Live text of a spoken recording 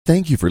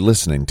Thank you for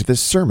listening to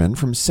this sermon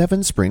from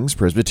Seven Springs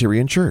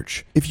Presbyterian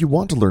Church. If you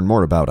want to learn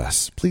more about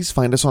us, please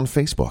find us on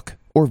Facebook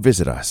or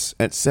visit us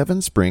at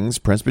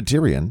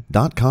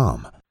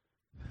sevenspringspresbyterian.com.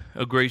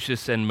 O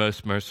gracious and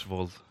most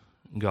merciful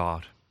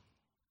God,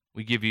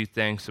 we give you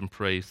thanks and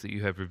praise that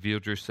you have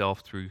revealed yourself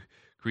through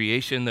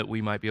creation, that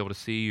we might be able to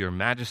see your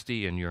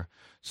majesty and your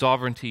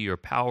sovereignty, your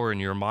power and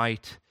your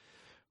might,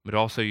 but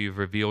also you've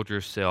revealed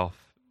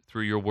yourself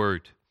through your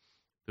word,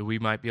 that we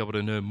might be able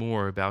to know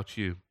more about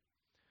you.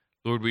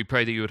 Lord, we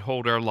pray that you would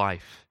hold our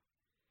life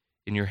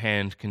in your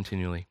hand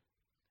continually,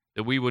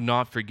 that we would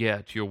not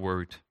forget your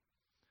word.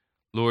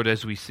 Lord,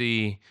 as we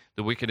see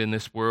the wicked in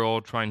this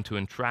world trying to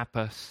entrap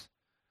us,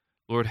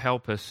 Lord,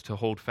 help us to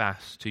hold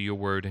fast to your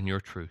word and your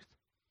truth.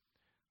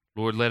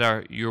 Lord,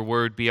 let your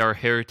word be our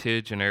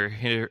heritage and our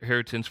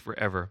inheritance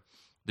forever,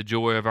 the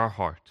joy of our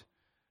heart,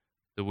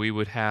 that we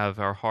would have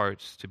our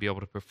hearts to be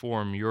able to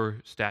perform your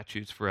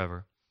statutes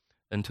forever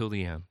until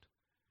the end.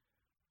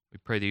 We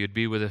pray that you'd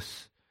be with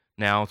us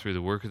now through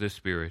the work of the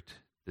Spirit,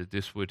 that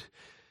this would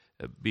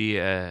be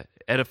an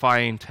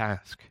edifying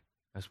task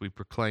as we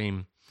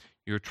proclaim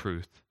your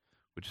truth,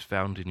 which is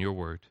found in your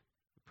word.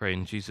 We pray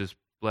in Jesus'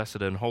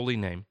 blessed and holy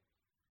name.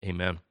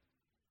 Amen.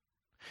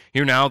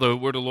 Hear now the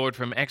word of the Lord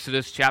from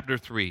Exodus chapter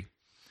 3.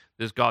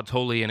 This is God's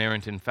holy,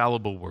 inerrant,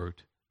 infallible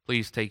word.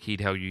 Please take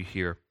heed how you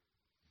hear.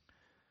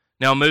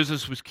 Now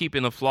Moses was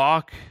keeping the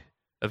flock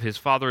of his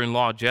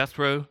father-in-law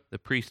Jethro, the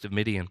priest of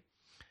Midian.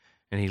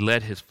 And he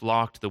led his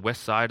flock to the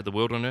west side of the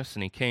wilderness,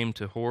 and he came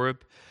to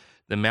Horeb,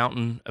 the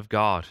mountain of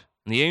God.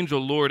 And the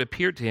angel of the Lord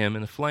appeared to him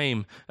in a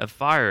flame of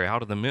fire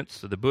out of the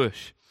midst of the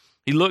bush.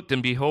 He looked,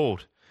 and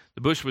behold,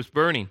 the bush was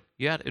burning,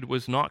 yet it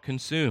was not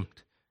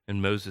consumed.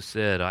 And Moses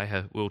said,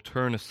 will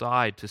turn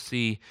aside to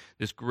see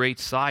this great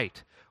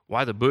sight,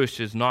 why the bush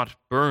is not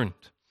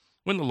burned.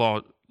 When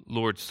the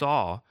Lord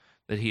saw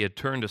that he had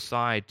turned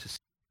aside to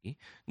see,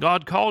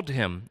 God called to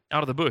him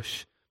out of the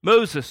bush,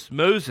 "Moses,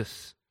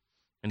 Moses."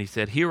 And he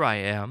said, "Here I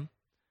am."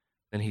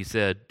 Then he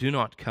said, "Do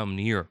not come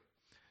near.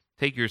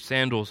 Take your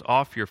sandals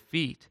off your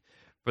feet,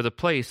 for the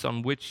place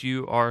on which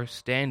you are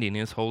standing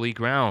is holy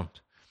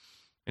ground."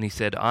 And he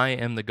said, "I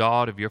am the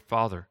God of your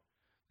father,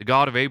 the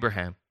God of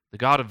Abraham, the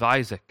God of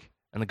Isaac,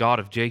 and the God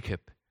of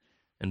Jacob."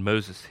 And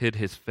Moses hid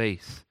his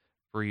face,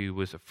 for he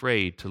was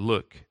afraid to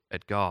look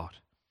at God.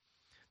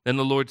 Then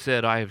the Lord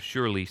said, "I have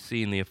surely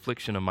seen the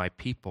affliction of my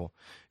people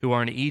who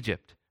are in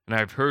Egypt, and I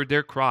have heard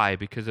their cry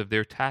because of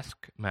their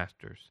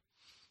taskmasters.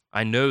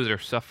 I know their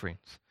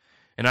sufferings,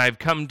 and I have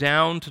come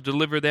down to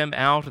deliver them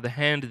out of the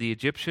hand of the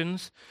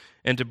Egyptians,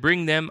 and to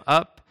bring them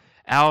up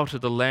out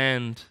of the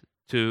land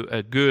to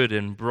a good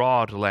and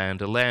broad land,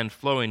 a land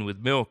flowing with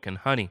milk and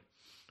honey,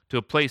 to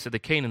a place of the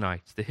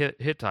Canaanites, the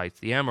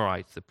Hittites, the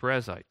Amorites, the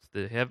Perizzites,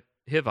 the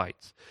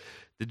Hivites,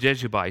 the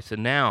Jebusites.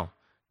 And now,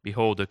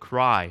 behold, the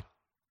cry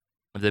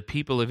of the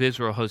people of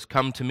Israel has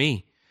come to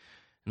me,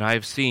 and I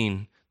have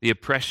seen the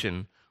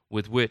oppression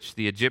with which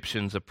the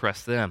Egyptians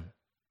oppress them.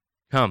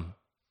 Come,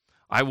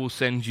 I will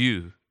send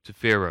you to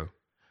Pharaoh,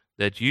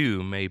 that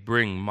you may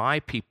bring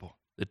my people,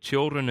 the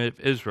children of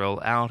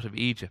Israel, out of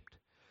Egypt."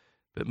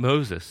 But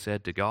Moses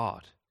said to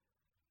God,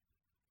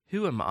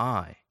 "Who am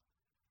I,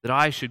 that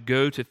I should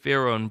go to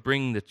Pharaoh and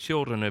bring the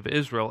children of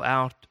Israel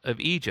out of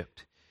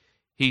Egypt?"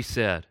 He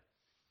said,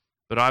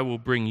 "But I will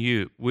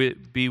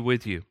be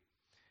with you,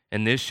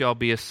 and this shall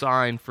be a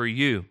sign for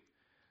you,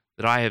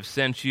 that I have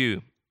sent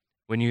you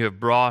when you have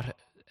brought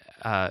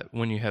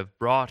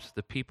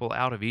the people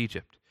out of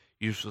Egypt.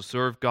 You shall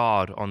serve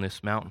God on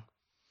this mountain."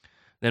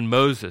 Then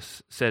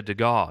Moses said to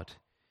God,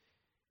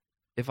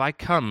 "If I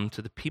come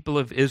to the people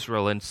of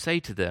Israel and say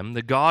to them,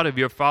 'The God of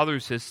your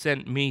fathers has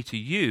sent me to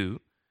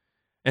you,'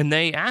 and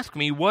they ask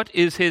me, 'What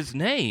is his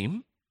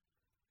name?'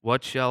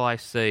 what shall I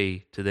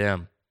say to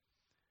them?"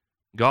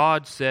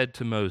 God said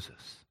to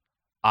Moses,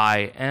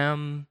 "I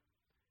am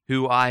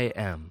who I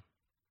am."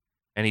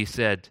 And he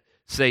said,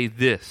 "Say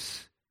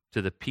this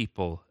to the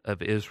people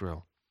of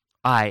Israel,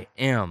 'I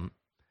am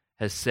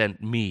has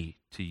sent me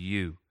to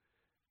you.'"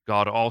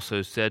 God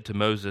also said to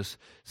Moses,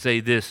 "Say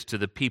this to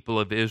the people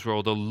of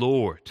Israel, 'The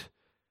Lord,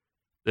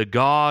 the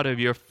God of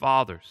your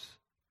fathers,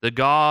 the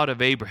God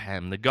of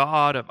Abraham, the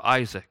God of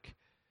Isaac,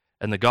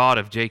 and the God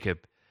of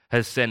Jacob,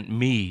 has sent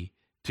me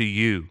to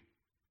you.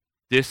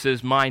 This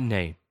is my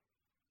name,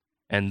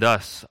 and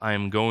thus I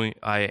am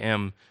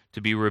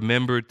to be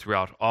remembered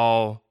throughout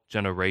all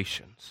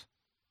generations."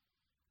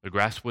 The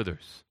grass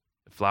withers,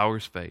 the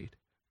flowers fade,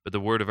 but the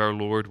word of our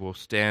Lord will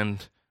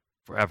stand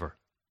forever.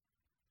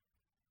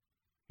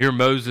 Here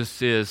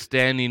Moses is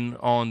standing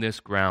on this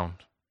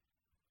ground,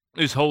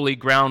 this holy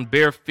ground,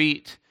 bare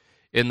feet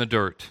in the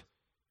dirt.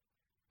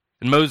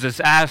 And Moses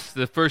asks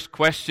the first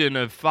question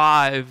of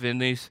 5 in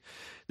this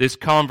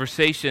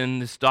conversation,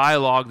 this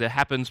dialogue that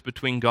happens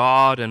between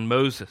God and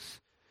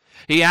Moses.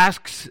 He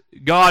asks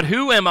God,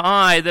 "Who am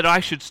I that I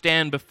should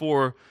stand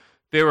before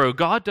Pharaoh?"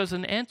 God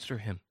doesn't answer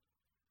him.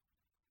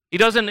 He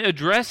doesn't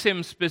address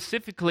him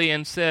specifically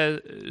and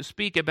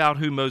speak about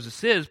who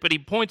Moses is, but he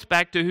points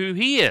back to who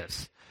he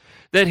is,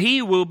 that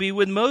he will be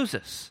with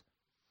Moses.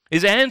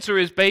 His answer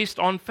is based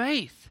on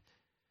faith,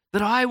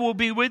 that I will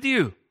be with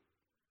you.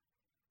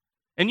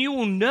 And you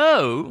will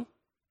know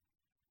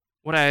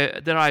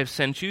that I have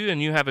sent you,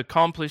 and you have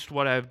accomplished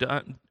what I have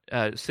done,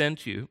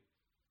 sent you.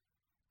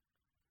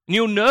 And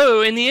you'll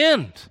know in the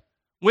end,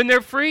 when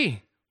they're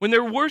free, when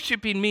they're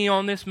worshiping me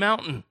on this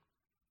mountain.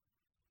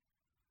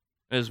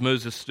 As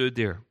Moses stood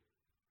there,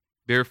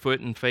 barefoot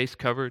and face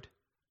covered,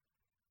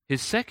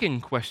 his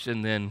second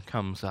question then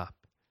comes up.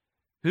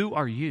 Who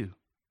are you?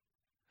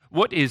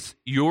 What is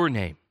your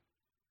name?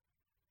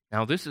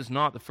 Now, this is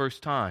not the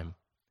first time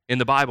in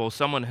the Bible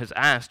someone has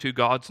asked who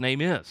God's name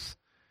is.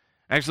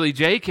 Actually,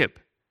 Jacob,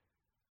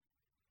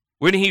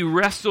 when he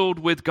wrestled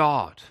with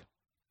God,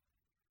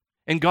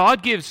 and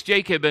God gives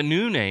Jacob a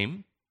new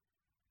name,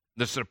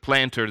 the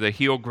supplanter, the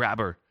heel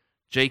grabber,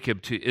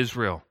 Jacob to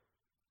Israel.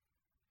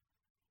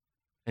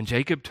 And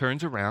Jacob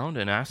turns around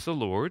and asks the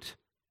Lord,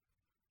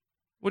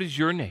 what is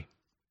your name?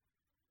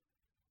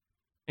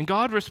 And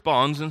God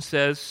responds and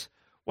says,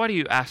 why do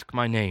you ask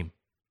my name?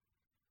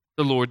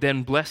 The Lord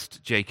then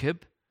blessed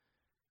Jacob.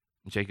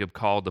 And Jacob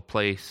called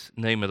the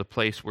name of the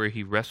place where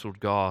he wrestled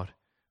God,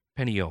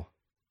 Peniel,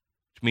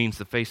 which means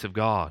the face of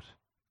God.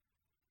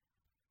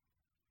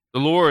 The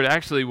Lord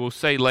actually will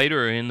say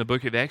later in the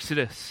book of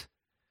Exodus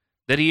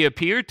that he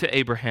appeared to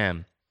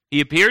Abraham,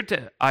 he appeared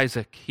to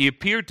Isaac, he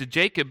appeared to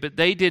Jacob, but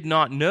they did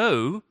not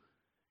know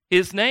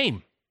his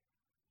name.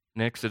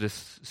 In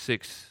Exodus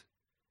 6,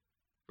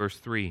 verse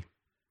 3.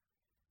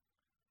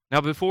 Now,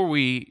 before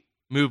we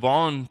move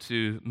on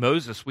to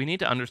Moses, we need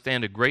to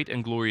understand a great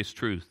and glorious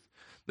truth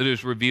that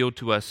is revealed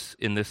to us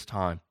in this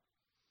time.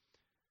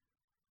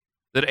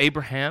 That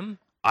Abraham,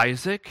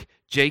 Isaac,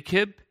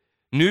 Jacob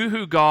knew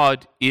who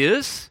God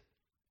is,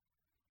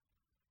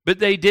 but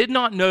they did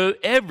not know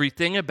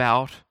everything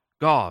about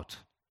God.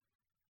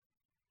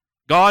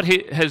 God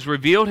has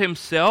revealed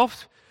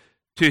himself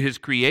to his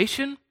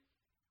creation.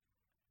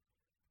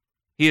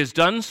 He has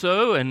done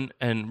so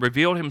and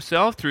revealed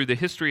himself through the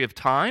history of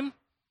time.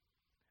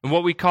 And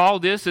what we call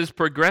this is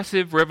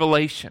progressive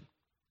revelation.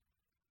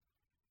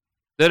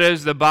 That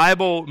as the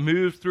Bible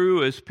moved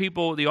through, as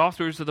people, the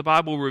authors of the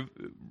Bible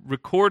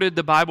recorded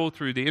the Bible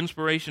through the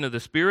inspiration of the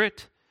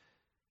Spirit,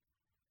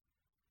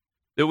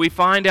 that we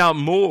find out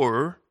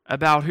more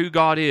about who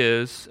God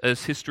is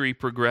as history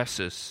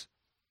progresses.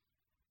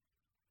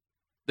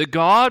 That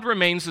God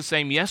remains the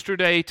same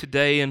yesterday,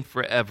 today, and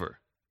forever.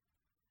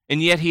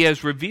 And yet he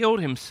has revealed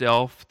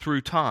himself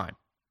through time.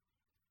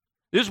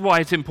 This is why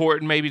it's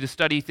important maybe to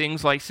study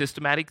things like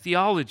systematic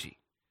theology.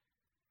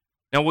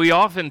 Now, we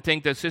often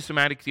think that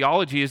systematic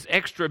theology is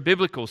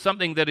extra-biblical,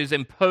 something that is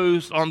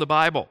imposed on the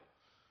Bible,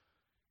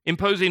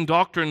 imposing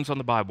doctrines on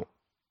the Bible.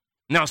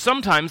 Now,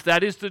 sometimes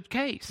that is the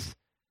case.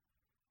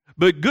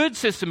 But good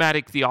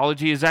systematic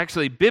theology is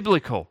actually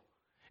biblical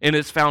in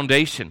its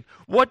foundation.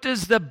 What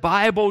does the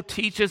Bible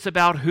teach us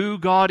about who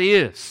God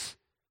is?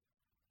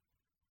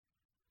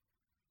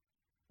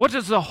 What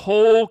does the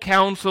whole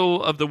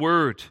counsel of the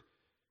Word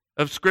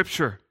of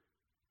Scripture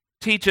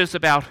teach us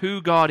about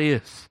who God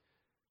is?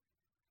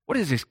 What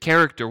is his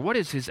character? What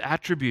is his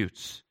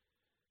attributes?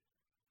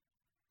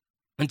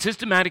 And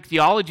systematic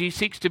theology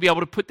seeks to be able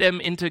to put them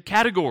into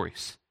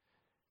categories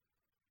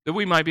that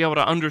we might be able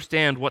to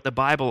understand what the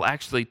Bible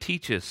actually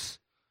teaches,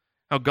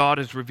 how God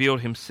has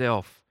revealed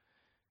himself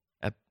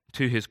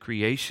to his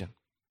creation.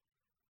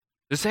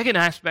 The second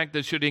aspect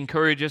that should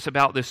encourage us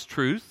about this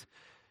truth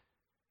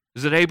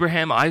is that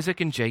Abraham,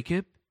 Isaac, and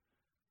Jacob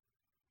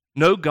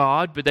know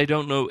God, but they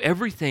don't know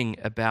everything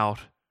about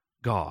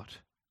God.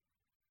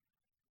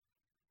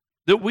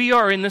 That we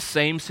are in the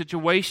same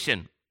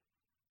situation.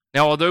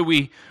 Now, although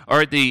we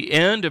are at the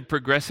end of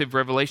progressive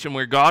revelation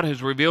where God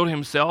has revealed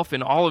himself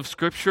in all of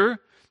Scripture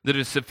that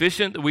is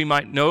sufficient that we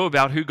might know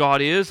about who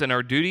God is and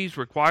our duties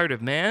required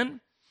of man,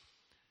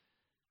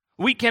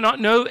 we cannot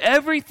know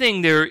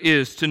everything there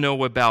is to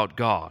know about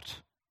God.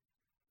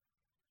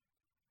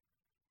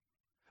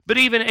 But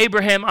even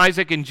Abraham,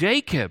 Isaac, and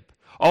Jacob,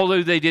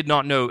 although they did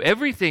not know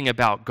everything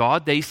about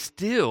God, they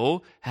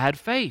still had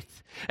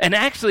faith. And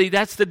actually,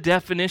 that's the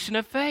definition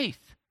of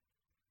faith.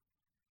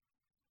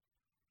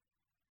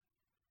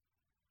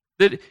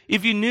 That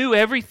if you knew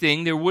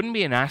everything, there wouldn't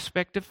be an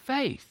aspect of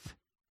faith.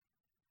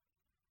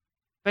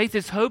 Faith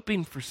is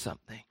hoping for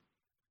something,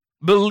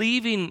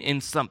 believing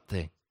in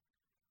something.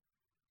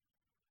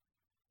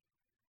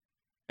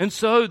 And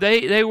so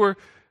they were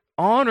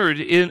honored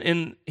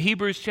in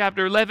Hebrews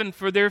chapter 11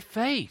 for their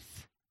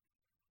faith.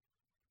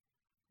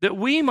 That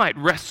we might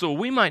wrestle,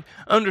 we might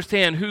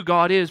understand who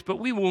God is, but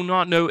we will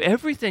not know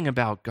everything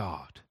about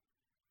God.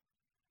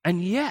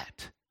 And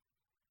yet,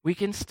 we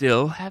can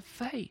still have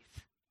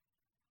faith.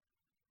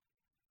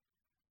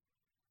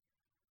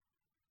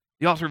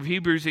 The author of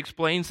Hebrews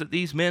explains that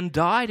these men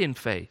died in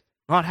faith,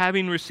 not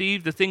having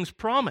received the things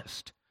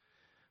promised,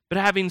 but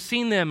having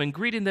seen them and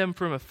greeted them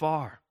from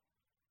afar,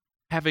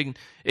 having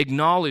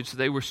acknowledged that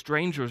they were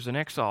strangers and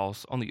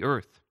exiles on the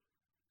earth.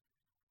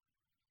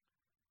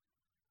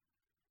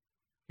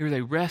 Here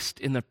they rest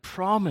in the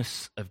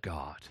promise of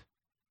God,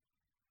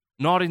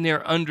 not in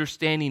their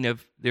understanding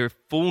of their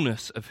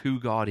fullness of who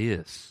God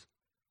is.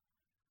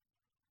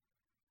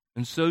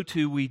 And so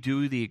too we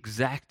do the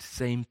exact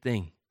same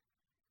thing.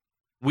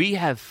 We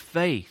have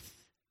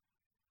faith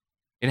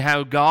in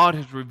how God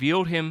has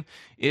revealed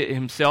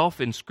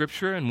himself in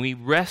Scripture, and we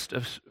rest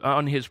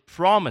on his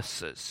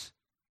promises,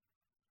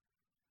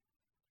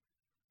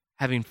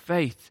 having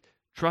faith,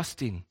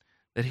 trusting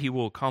that he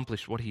will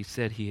accomplish what he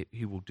said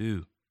he will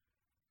do.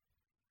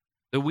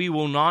 That we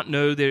will not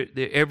know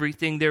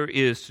everything there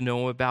is to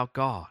know about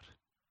God.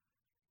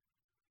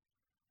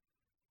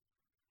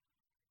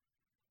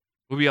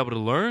 We'll be able to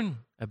learn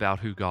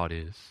about who God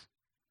is,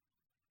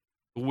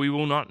 but we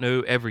will not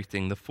know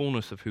everything, the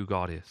fullness of who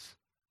God is.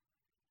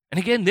 And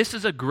again, this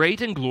is a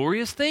great and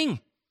glorious thing.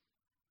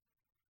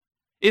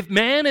 If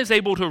man is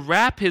able to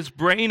wrap his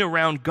brain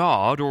around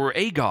God or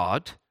a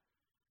God,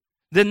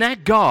 then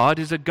that God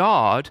is a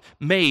God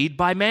made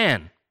by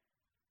man.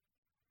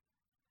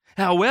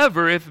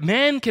 However, if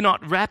man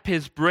cannot wrap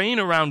his brain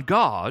around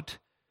God,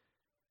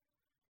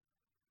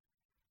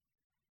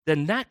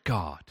 then that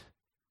God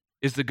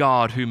is the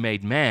God who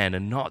made man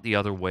and not the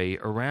other way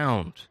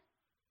around.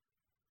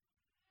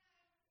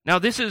 Now,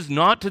 this is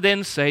not to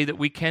then say that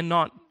we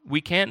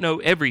can't know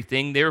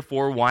everything,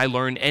 therefore why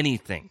learn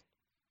anything?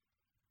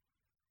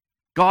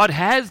 God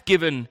has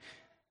given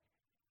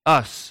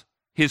us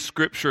his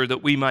Scripture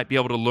that we might be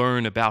able to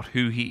learn about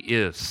who he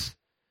is.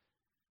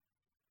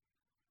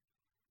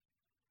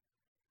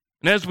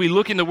 And as we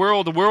look in the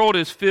world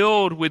is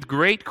filled with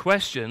great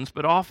questions,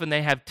 but often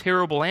they have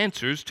terrible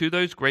answers to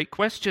those great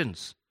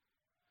questions.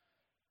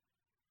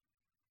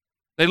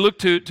 They look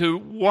to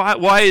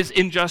why is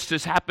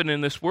injustice happen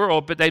in this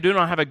world, but they do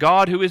not have a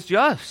God who is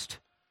just.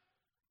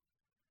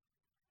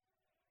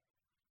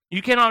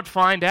 You cannot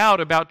find out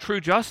about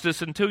true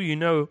justice until you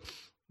know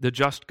the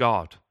just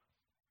God.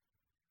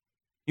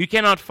 You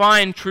cannot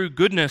find true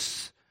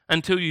goodness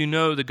until you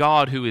know the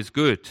God who is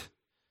good.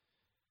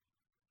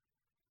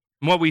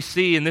 And what we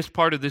see in this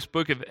part of this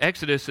book of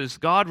Exodus is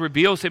God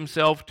reveals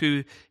himself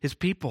to his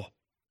people.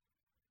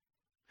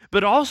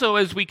 But also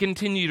as we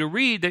continue to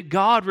read that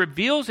God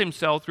reveals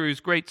himself through his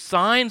great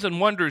signs and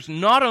wonders,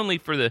 not only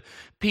for the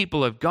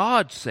people of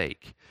God's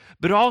sake,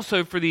 but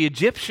also for the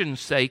Egyptians'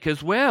 sake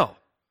as well.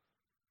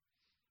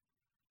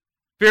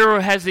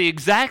 Pharaoh has the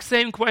exact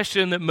same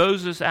question that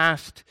Moses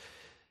asked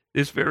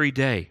this very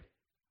day.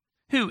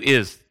 Who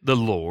is the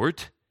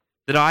Lord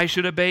that I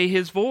should obey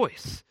his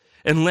voice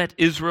and let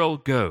Israel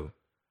go?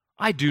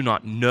 I do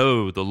not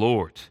know the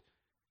Lord,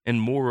 and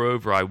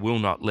moreover I will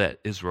not let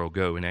Israel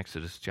go, in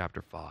Exodus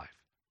chapter 5.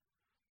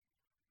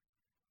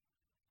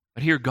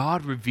 But here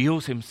God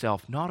reveals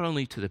himself not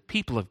only to the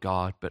people of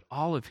God, but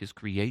all of his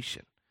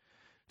creation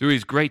through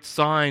his great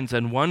signs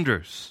and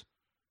wonders.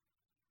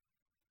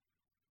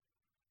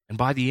 And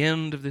by the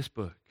end of this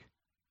book,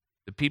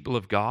 the people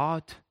of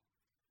God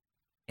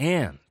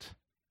and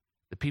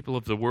the people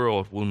of the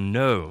world will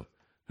know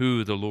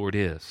who the Lord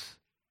is.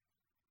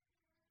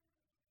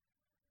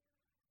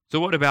 So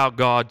what about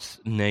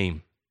God's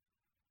name?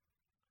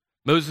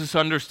 Moses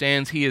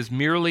understands he is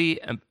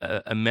merely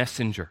a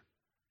messenger,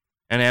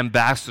 an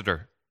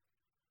ambassador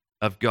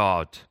of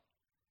God.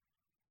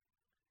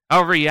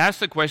 However, he asks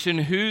the question,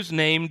 whose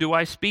name do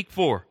I speak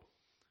for?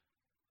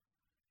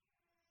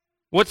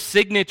 What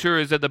signature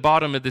is at the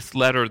bottom of this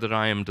letter that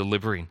I am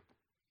delivering?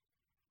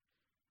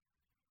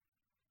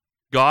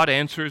 God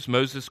answers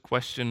Moses'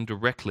 question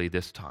directly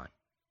this time.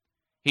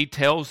 He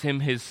tells him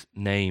his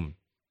name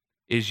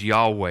is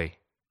Yahweh.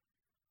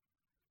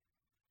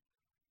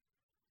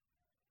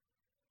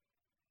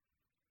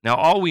 Now,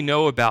 all we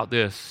know about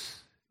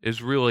this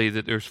is really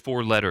that there's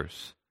 4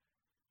 letters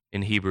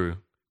in Hebrew,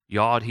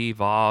 Yod, He,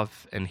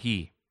 Vav, and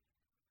He.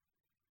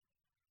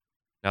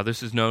 Now,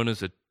 this is known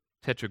as a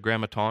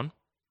tetragrammaton,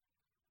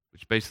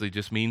 which basically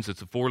just means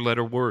it's a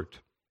 4-letter word.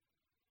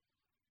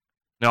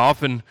 Now,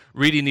 often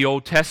reading the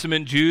Old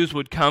Testament, Jews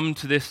would come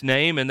to this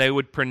name and they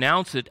would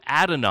pronounce it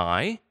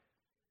Adonai,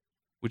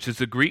 which is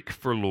the Greek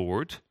for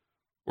Lord,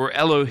 or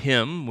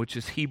Elohim, which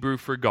is Hebrew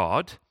for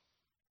God.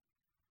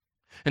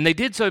 And they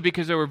did so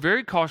because they were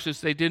very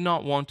cautious. They did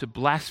not want to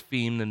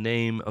blaspheme the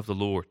name of the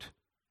Lord.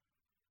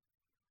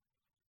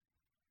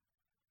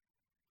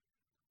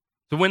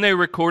 So when they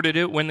recorded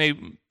it, when they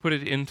put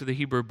it into the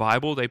Hebrew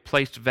Bible, they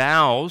placed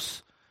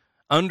vowels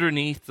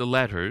underneath the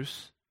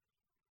letters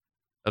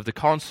of the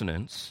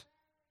consonants.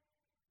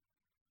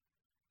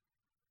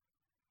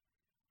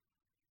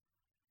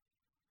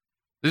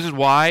 This is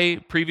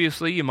why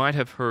previously you might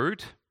have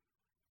heard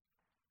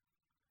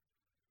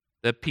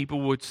that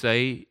people would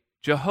say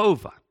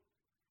Jehovah.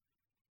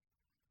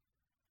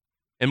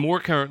 And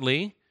more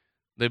currently,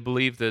 they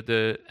believe that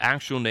the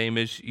actual name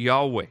is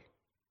Yahweh.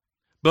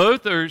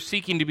 Both are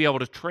seeking to be able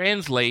to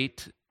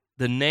translate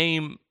the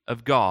name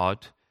of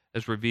God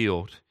as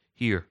revealed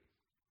here.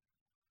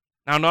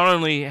 Now, not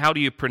only how do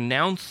you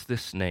pronounce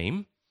this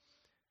name,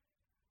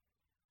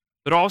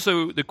 but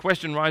also the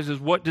question rises,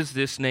 what does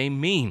this name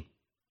mean?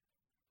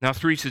 Now,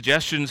 3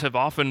 suggestions have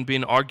often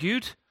been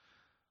argued.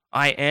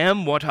 I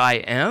am what I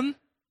am.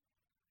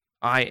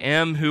 I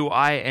am who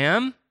I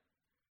am,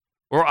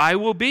 or I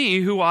will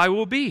be who I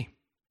will be.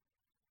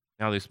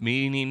 Now, this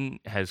meaning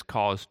has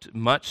caused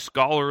much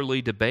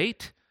scholarly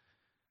debate,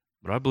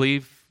 but I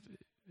believe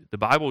the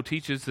Bible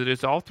teaches that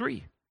it's all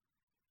three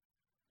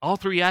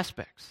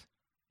aspects.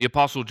 The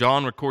Apostle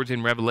John records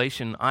in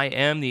Revelation, I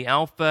am the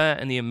Alpha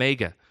and the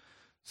Omega,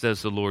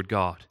 says the Lord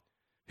God,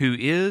 who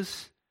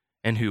is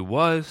and who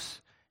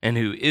was and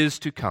who is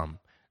to come,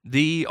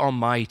 the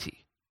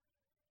Almighty.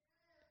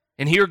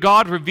 And here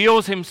God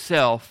reveals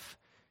himself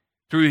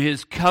through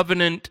his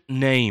covenant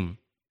name.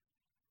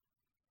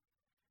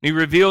 He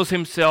reveals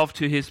himself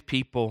to his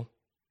people.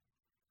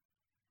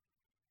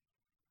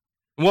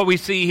 And what we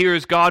see here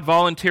is God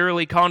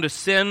voluntarily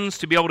condescends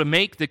to be able to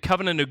make the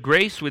covenant of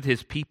grace with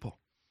his people.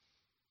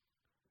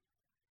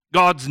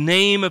 God's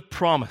name of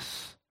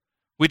promise,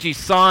 which he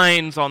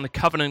signs on the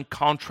covenant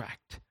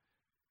contract.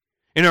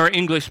 In our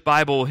English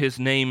Bible, his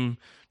name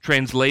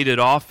translated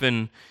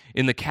often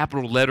in the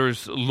capital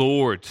letters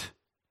Lord,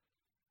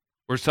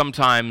 or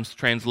sometimes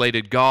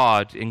translated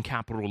God in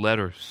capital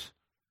letters.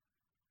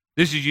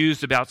 This is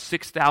used about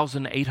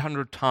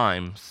 6,800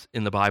 times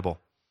in the Bible.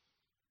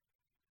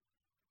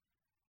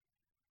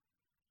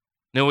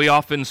 Now, we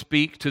often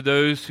speak to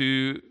those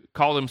who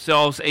call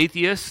themselves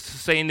atheists,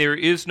 saying there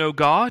is no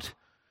God.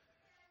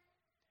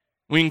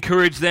 We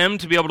encourage them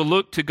to be able to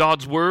look to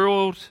God's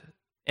world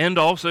and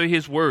also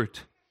his word,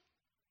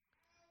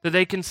 that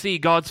they can see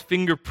God's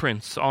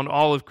fingerprints on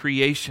all of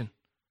creation.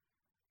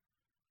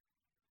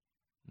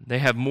 They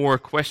have more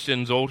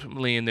questions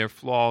ultimately in their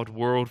flawed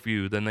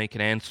worldview than they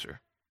can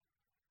answer.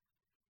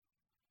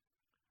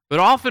 But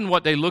often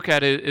what they look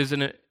at is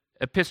an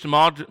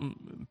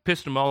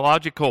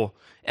epistemological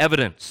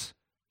evidence,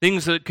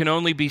 things that can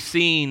only be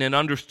seen and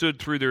understood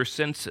through their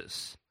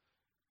senses.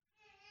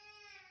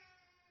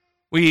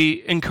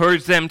 We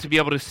encourage them to be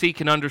able to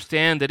seek and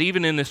understand that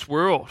even in this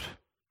world,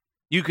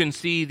 you can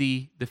see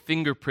the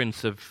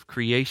fingerprints of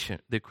creation,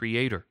 the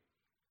Creator.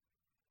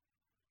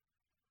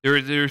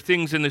 There are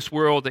things in this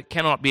world that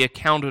cannot be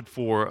accounted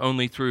for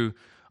only through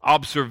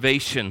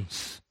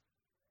observations.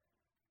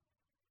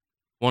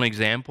 One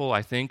example,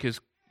 I think, is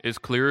as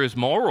clear as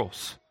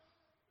morals.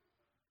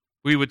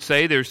 We would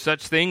say there's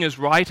such thing as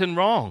right and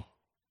wrong.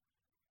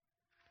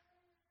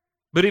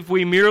 But if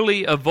we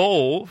merely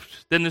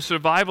evolved, then the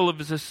survival of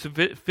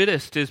the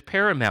fittest is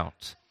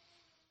paramount.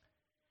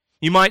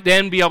 You might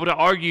then be able to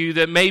argue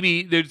that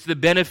maybe there's the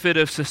benefit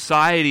of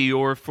society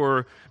or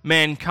for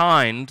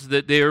mankind,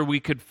 that there we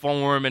could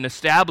form and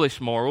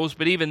establish morals,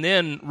 but even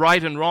then,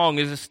 right and wrong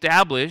is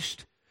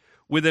established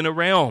within a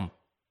realm.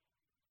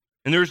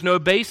 And there's no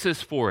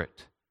basis for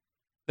it.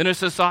 Then a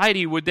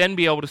society would then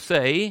be able to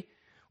say,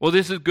 well,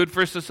 this is good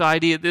for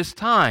society at this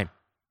time.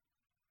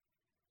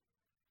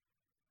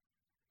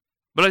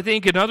 But I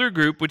think another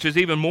group, which is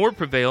even more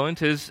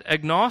prevalent, is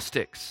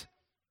agnostics.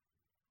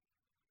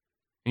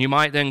 And you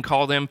might then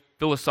call them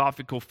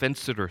philosophical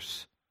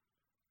fence-sitters.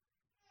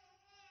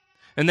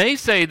 And they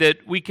say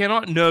that we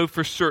cannot know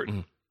for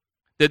certain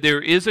that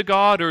there is a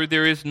God or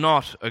there is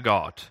not a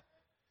God.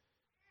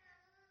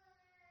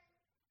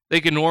 They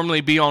can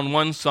normally be on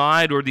one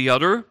side or the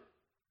other.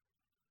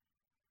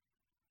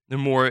 They're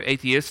more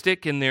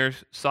atheistic in their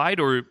side,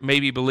 or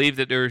maybe believe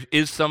that there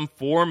is some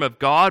form of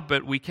God,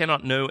 but we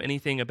cannot know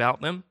anything about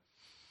them.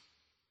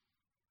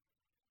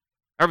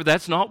 However,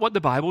 that's not what the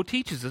Bible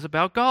teaches us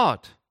about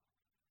God.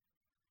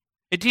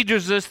 It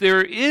teaches us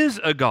there is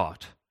a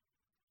God.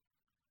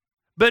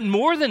 But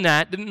more than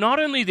that, not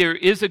only there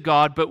is a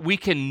God, but we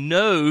can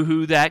know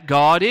who that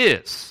God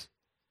is.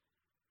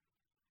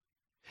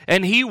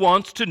 And he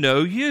wants to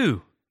know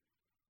you.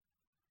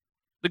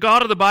 The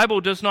God of the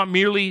Bible does not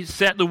merely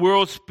set the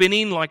world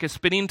spinning like a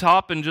spinning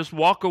top and just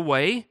walk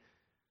away,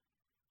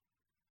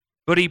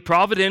 but he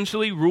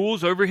providentially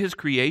rules over his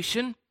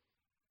creation.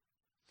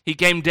 He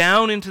came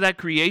down into that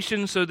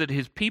creation so that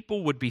his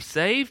people would be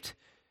saved.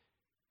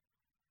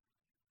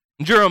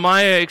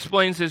 Jeremiah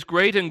explains this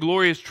great and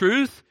glorious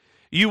truth.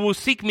 You will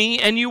seek me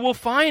and you will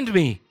find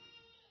me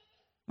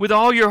with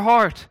all your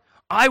heart.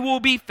 I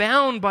will be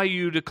found by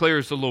you,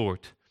 declares the Lord.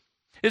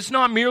 It's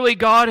not merely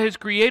God has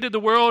created the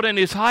world and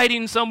is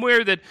hiding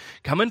somewhere that,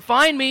 come and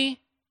find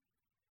me.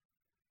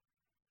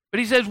 But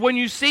he says, when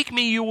you seek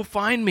me, you will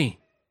find me.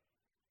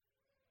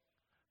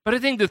 But I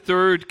think the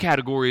third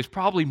category is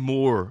probably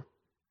more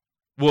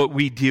what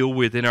we deal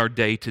with in our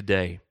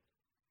day-to-day.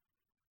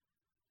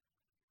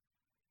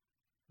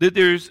 That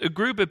there's a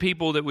group of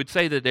people that would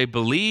say that they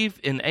believe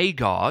in a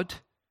God,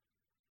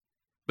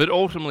 but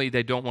ultimately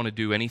they don't want to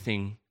do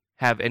anything,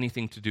 have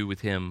anything to do with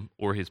him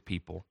or his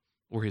people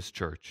or his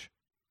church.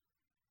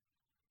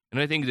 And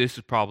I think this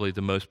is probably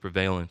the most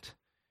prevalent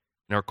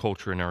in our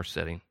culture, in our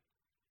setting.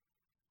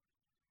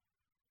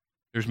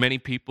 There's many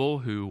people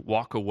who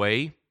walk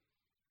away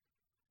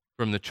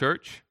from the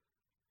church.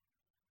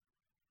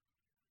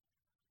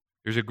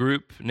 There's a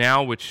group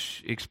now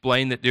which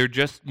explain that they're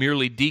just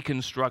merely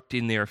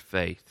deconstructing their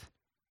faith.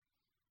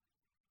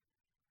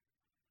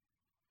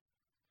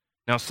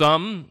 Now,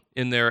 some,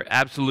 in their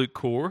absolute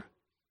core,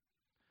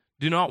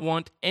 do not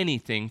want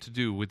anything to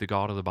do with the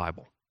God of the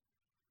Bible.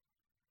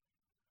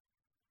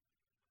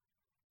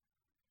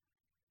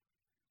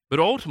 But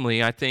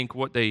ultimately, I think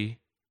what they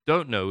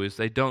don't know is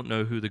they don't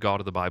know who the God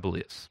of the Bible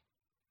is.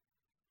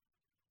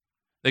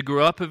 They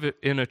grew up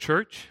in a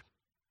church,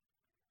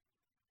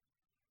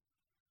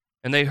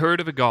 and they heard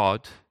of a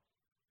God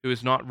who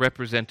is not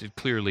represented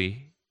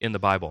clearly in the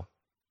Bible.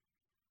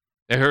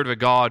 They heard of a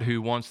God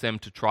who wants them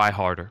to try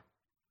harder,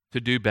 to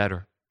do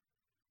better.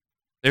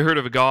 They heard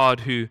of a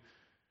God who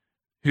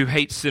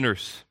hates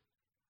sinners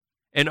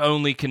and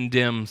only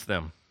condemns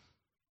them.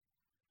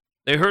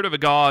 They heard of a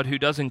God who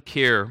doesn't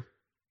care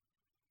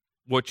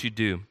what you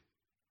do.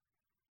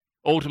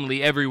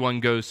 Ultimately, everyone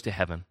goes to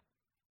heaven.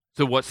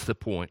 So what's the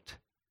point?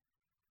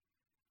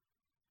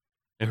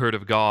 They heard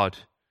of a God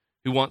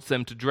who wants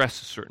them to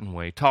dress a certain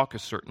way, talk a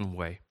certain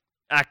way,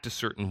 act a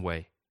certain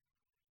way.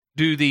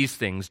 Do these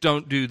things,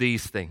 don't do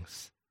these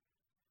things.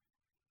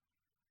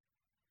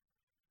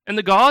 And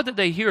the God that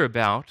they hear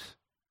about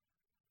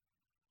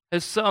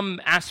has some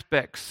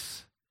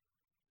aspects.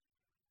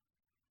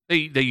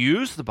 They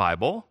use the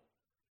Bible,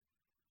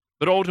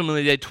 but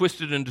ultimately they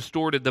twisted and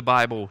distorted the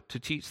Bible to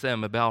teach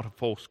them about a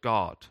false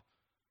God.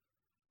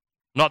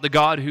 Not the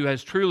God who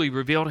has truly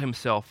revealed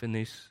himself in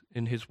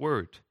his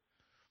word.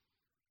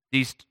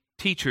 These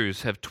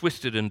teachers have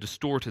twisted and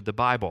distorted the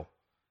Bible.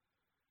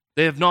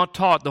 They have not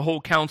taught the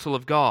whole counsel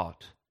of God.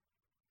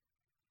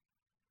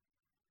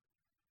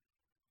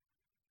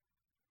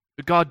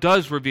 But God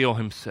does reveal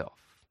himself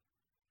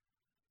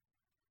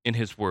in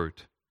his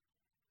word.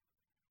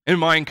 And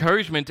my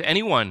encouragement to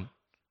anyone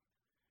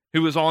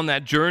who is on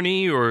that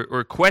journey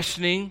or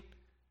questioning,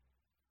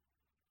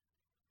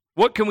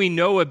 what can we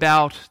know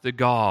about the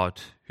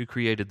God who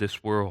created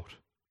this world?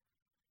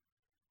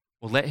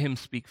 Well, let him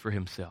speak for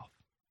himself.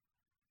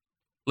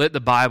 Let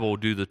the Bible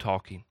do the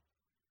talking.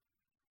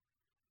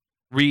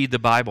 Read the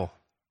Bible.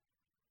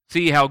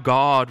 See how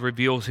God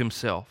reveals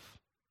himself.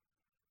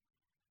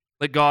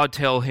 Let God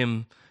tell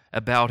him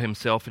about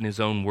himself in his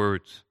own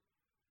words.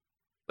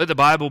 Let the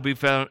Bible be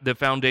the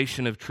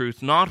foundation of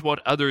truth, not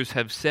what others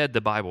have said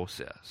the Bible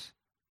says.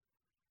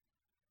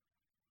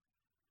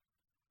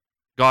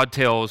 God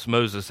tells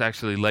Moses,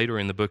 actually later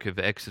in the book of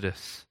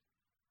Exodus,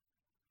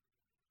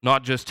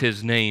 not just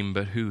his name,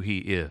 but who he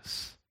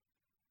is.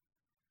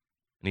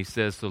 And he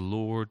says, the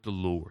Lord,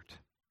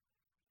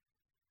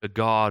 a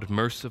God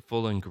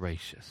merciful and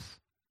gracious,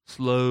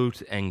 slow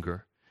to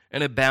anger,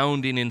 and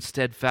abounding in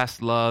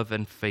steadfast love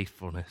and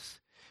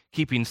faithfulness,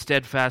 keeping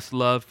steadfast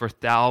love for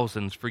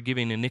thousands,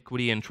 forgiving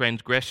iniquity and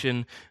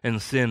transgression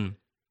and sin,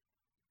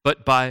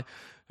 but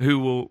who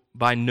will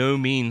by no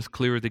means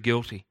clear the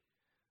guilty,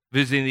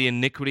 visiting the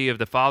iniquity of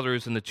the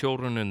fathers and the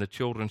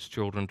children's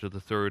children to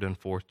the third and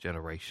fourth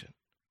generation.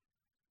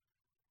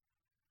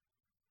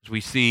 As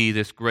we see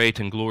this great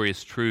and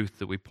glorious truth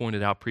that we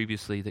pointed out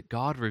previously, that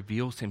God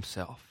reveals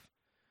himself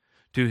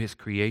to his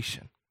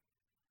creation.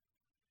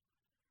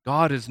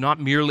 God is not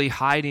merely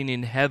hiding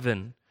in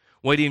heaven,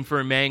 waiting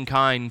for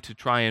mankind to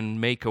try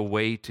and make a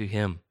way to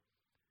him,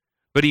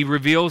 but he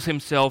reveals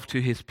himself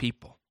to his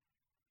people.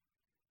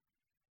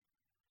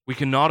 We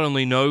can not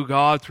only know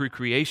God through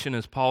creation,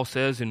 as Paul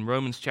says in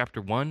Romans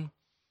chapter 1,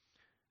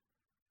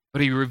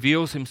 but he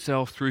reveals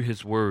himself through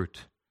his word.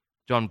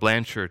 John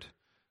Blanchard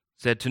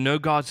said, to know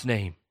God's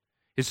name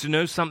is to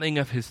know something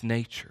of his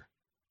nature.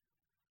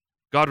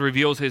 God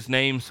reveals his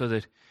name so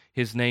that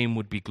his name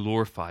would be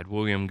glorified.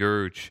 William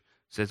Gurge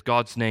says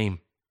God's name,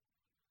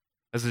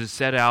 as it is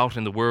set out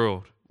in the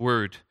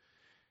word,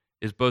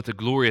 is both a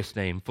glorious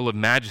name, full of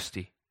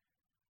majesty,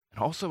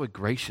 and also a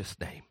gracious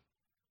name,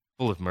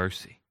 full of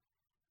mercy.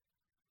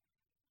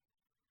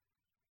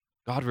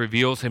 God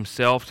reveals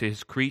himself to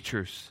his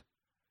creatures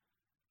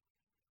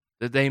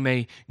that they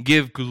may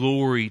give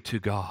glory to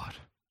God.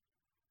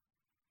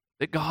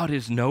 That God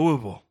is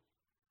knowable,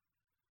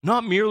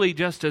 not merely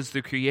just as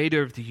the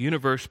creator of the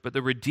universe, but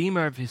the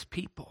redeemer of his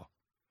people.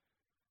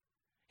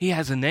 He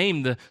has a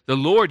name, the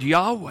Lord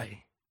Yahweh,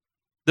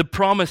 the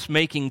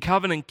promise-making,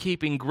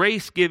 covenant-keeping,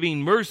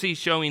 grace-giving,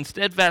 mercy-showing,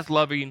 steadfast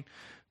loving,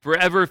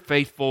 forever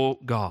faithful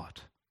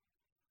God.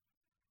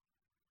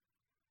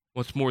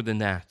 What's more than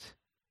that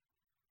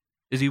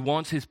is he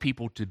wants his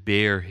people to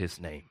bear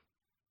his name,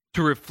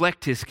 to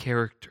reflect his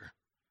character.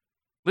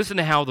 Listen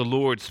to how the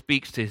Lord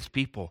speaks to his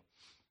people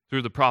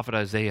through the prophet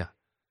Isaiah.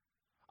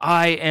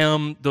 I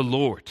am the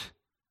Lord.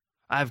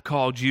 I have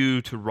called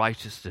you to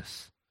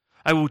righteousness.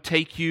 I will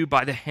take you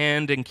by the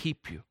hand and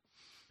keep you.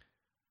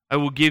 I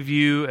will give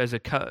you as a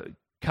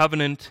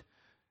covenant,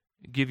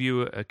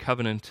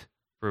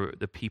 for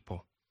the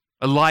people,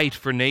 a light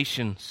for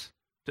nations,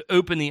 to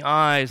open the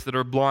eyes that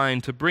are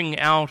blind, to bring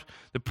out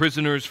the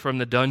prisoners from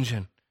the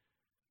dungeon,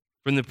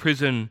 from the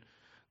prison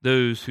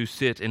those who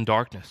sit in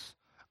darkness.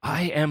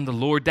 I am the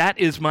Lord. That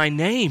is my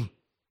name.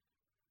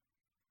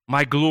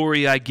 My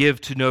glory I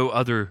give to no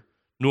other,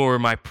 nor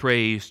my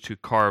praise to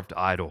carved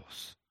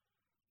idols.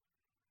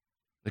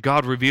 The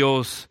God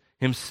reveals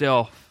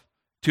himself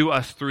to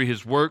us through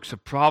his works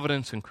of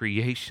providence and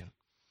creation.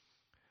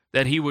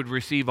 that he would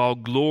receive all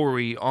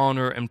glory,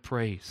 honor, and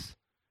praise.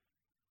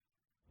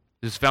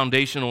 This is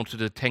foundational to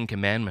the Ten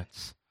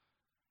Commandments,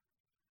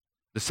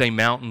 the same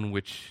mountain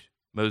which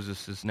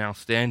Moses is now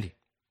standing.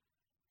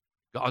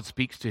 God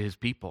speaks to his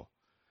people.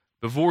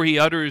 Before he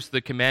utters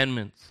the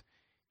commandments,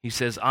 he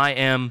says, I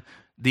am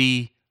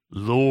the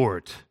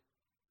Lord,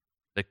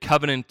 the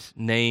covenant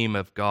name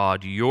of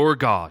God, your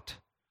God.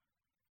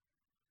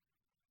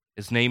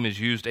 His name is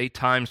used 8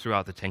 times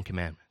throughout the Ten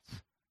Commandments.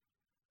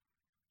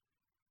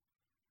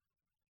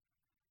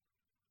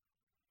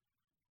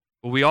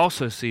 But we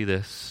also see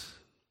this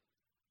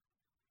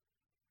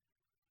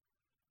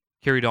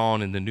carried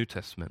on in the New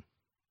Testament.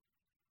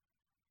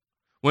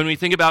 When we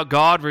think about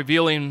God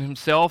revealing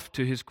himself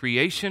to his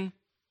creation,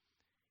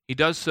 he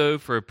does so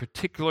for a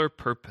particular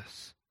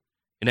purpose.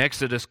 In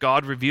Exodus,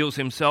 God reveals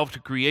himself to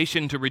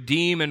creation to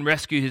redeem and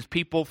rescue his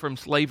people from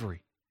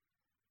slavery.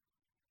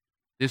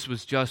 This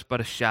was just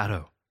but a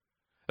shadow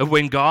of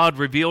when God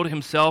revealed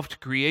himself to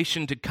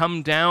creation to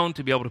come down,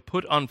 to be able to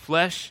put on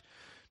flesh,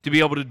 to be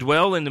able to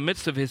dwell in the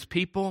midst of his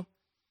people.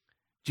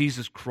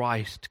 Jesus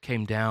Christ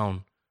came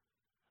down,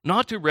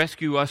 not to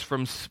rescue us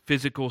from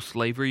physical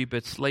slavery,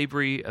 but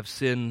slavery of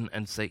sin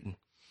and Satan.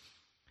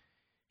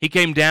 He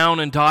came down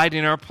and died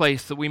in our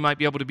place that we might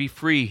be able to be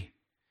free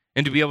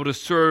and to be able to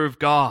serve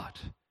God.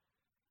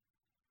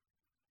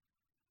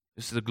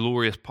 This is the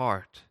glorious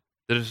part.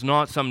 That is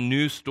not some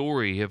new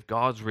story of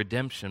God's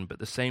redemption, but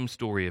the same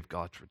story of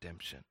God's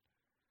redemption.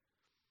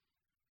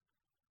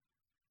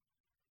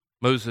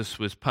 Moses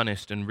was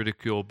punished and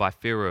ridiculed by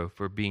Pharaoh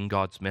for being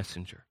God's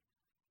messenger.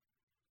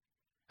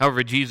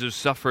 However, Jesus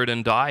suffered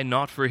and died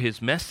not for his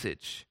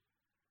message,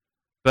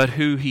 but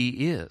who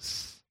he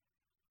is.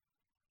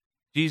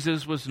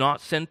 Jesus was not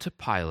sent to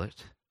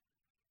Pilate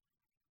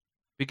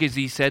because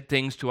he said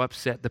things to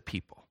upset the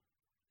people.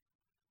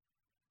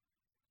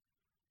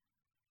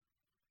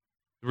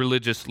 The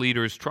religious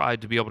leaders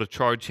tried to be able to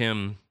charge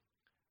him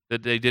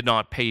that they did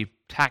not pay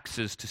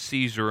taxes to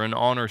Caesar and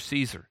honor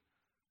Caesar.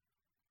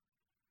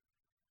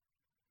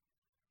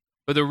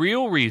 But the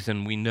real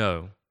reason we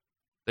know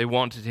they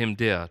wanted him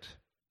dead,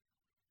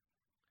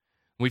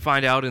 we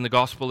find out in the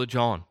Gospel of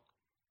John.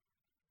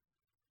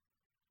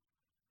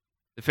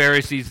 The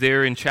Pharisees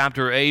there in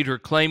chapter 8 are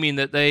claiming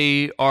that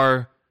they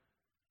are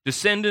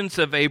descendants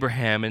of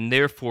Abraham and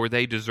therefore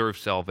they deserve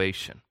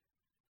salvation.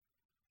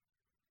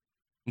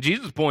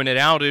 Jesus pointed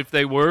out if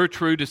they were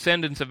true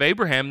descendants of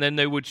Abraham, then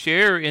they would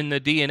share in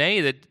the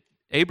DNA that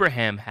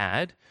Abraham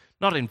had,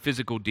 not in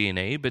physical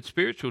DNA, but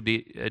spiritual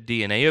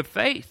DNA of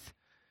faith,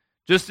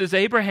 just as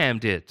Abraham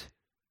did.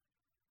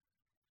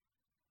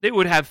 They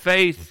would have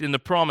faith in the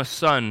promised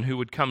Son who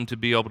would come to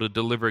be able to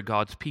deliver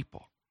God's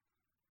people.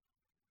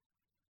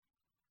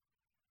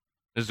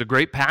 There's a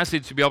great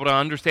passage to be able to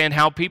understand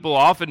how people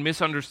often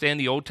misunderstand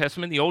the Old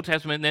Testament. The Old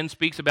Testament then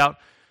speaks about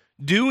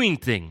doing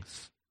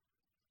things.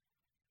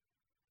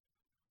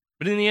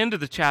 But in the end of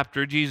the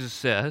chapter, Jesus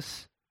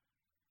says,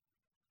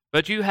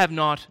 "But you have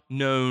not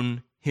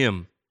known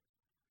him.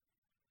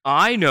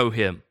 I know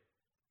him.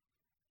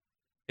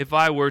 If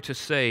I were to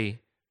say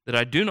that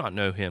I do not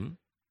know him,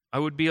 I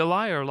would be a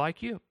liar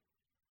like you.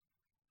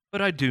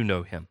 But I do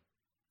know him,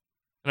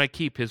 and I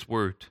keep his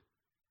word.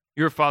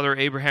 Your father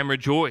Abraham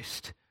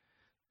rejoiced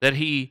that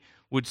he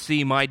would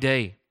see my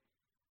day.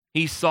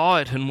 He saw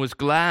it and was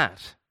glad."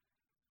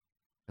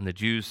 And the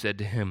Jews said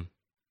to him,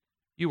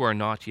 "You are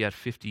not yet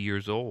 50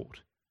 years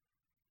old,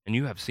 and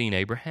you have seen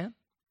Abraham?"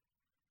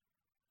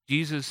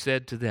 Jesus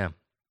said to them,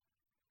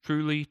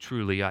 "Truly,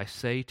 truly, I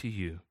say to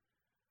you,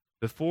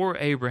 before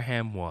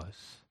Abraham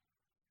was,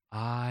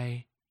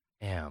 I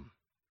am."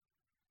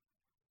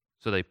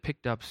 So they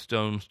picked up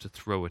stones to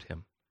throw at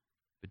him,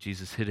 but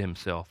Jesus hid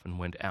himself and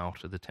went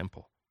out of the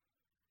temple.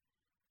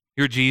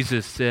 Here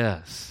Jesus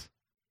says,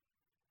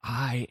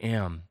 I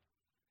am,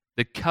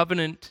 the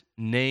covenant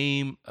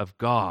name of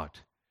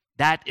God.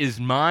 That is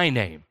my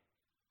name.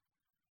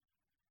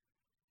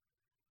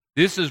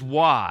 This is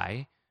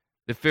why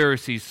the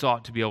Pharisees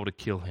sought to be able to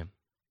kill him,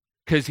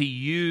 because he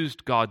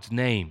used God's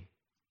name.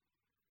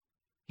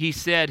 He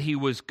said he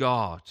was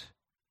God.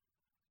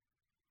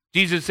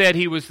 Jesus said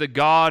he was the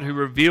God who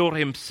revealed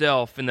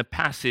himself in the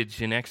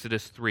passage in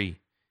Exodus 3.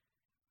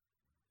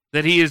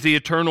 That he is the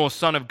eternal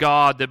Son of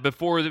God, that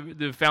before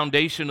the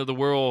foundation of the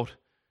world,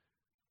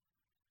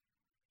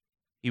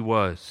 he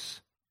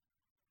was.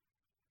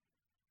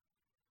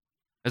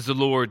 As the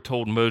Lord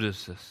told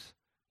Moses,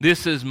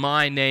 "This is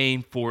my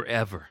name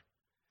forever,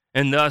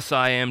 and thus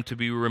I am to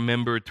be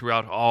remembered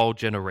throughout all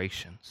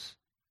generations."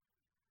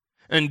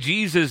 And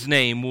Jesus'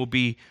 name will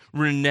be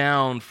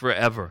renowned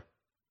forever.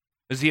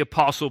 As the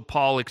Apostle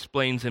Paul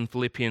explains in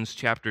Philippians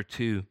chapter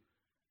 2,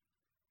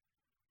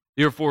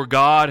 "Therefore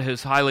God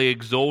has highly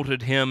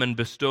exalted him and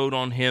bestowed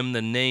on him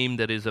the name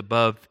that is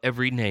above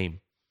every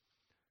name,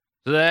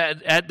 so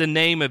that at the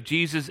name of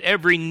Jesus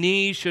every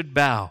knee should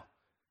bow,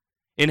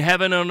 in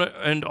heaven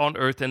and on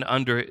earth and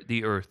under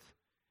the earth,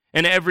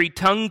 and every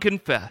tongue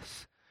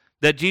confess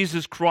that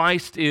Jesus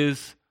Christ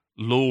is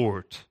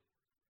Lord,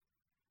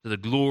 to the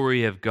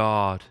glory of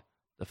God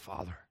the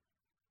Father."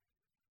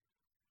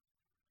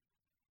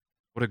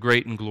 What a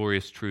great and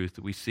glorious truth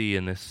that we see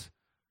in this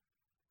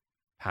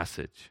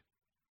passage.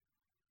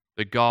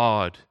 That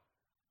God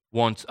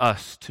wants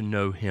us to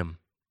know him.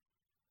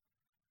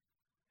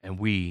 And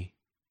we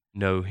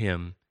know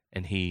him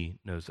and he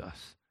knows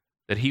us.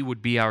 That he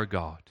would be our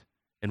God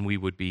and we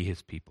would be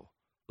his people.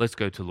 Let's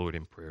go to Lord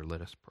in prayer.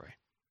 Let us pray.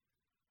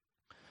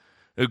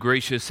 O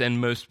gracious and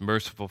most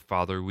merciful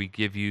Father, we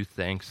give you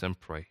thanks and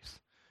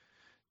praise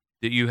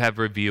that you have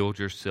revealed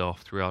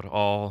yourself throughout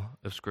all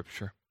of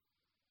Scripture,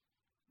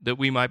 that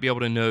we might be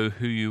able to know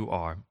who you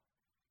are,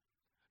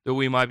 that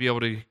we might be able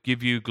to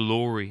give you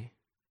glory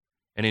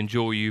and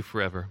enjoy you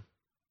forever.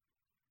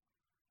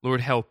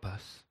 Lord, help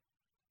us,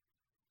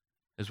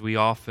 as we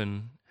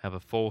often have a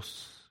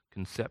false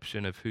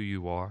conception of who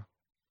you are.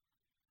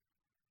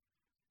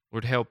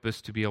 Lord, help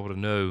us to be able to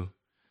know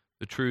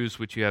the truths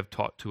which you have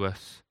taught to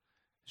us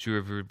as you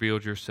have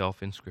revealed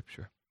yourself in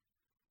Scripture.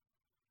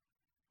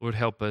 Lord,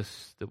 help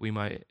us that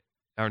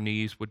our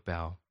knees would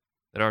bow,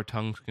 that our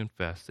tongues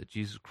confess that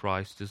Jesus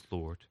Christ is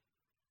Lord,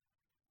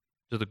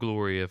 to the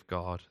glory of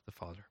God the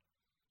Father.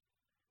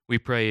 We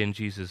pray in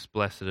Jesus'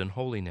 blessed and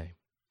holy name.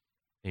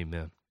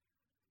 Amen.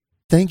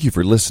 Thank you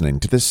for listening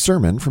to this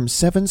sermon from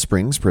Seven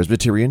Springs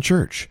Presbyterian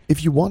Church.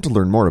 If you want to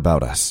learn more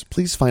about us,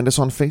 please find us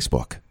on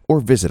Facebook or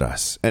visit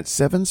us at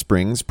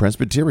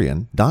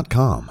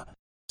sevenspringspresbyterian.com.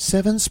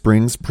 Seven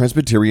Springs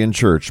Presbyterian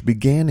Church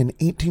began in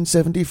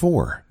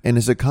 1874 and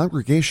is a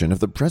congregation of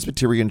the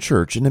Presbyterian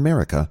Church in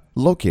America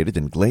located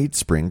in Glade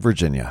Spring,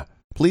 Virginia.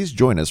 Please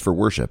join us for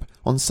worship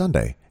on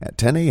Sunday at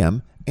 10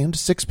 a.m. and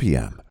 6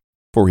 p.m.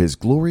 For his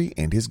glory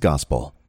and his gospel.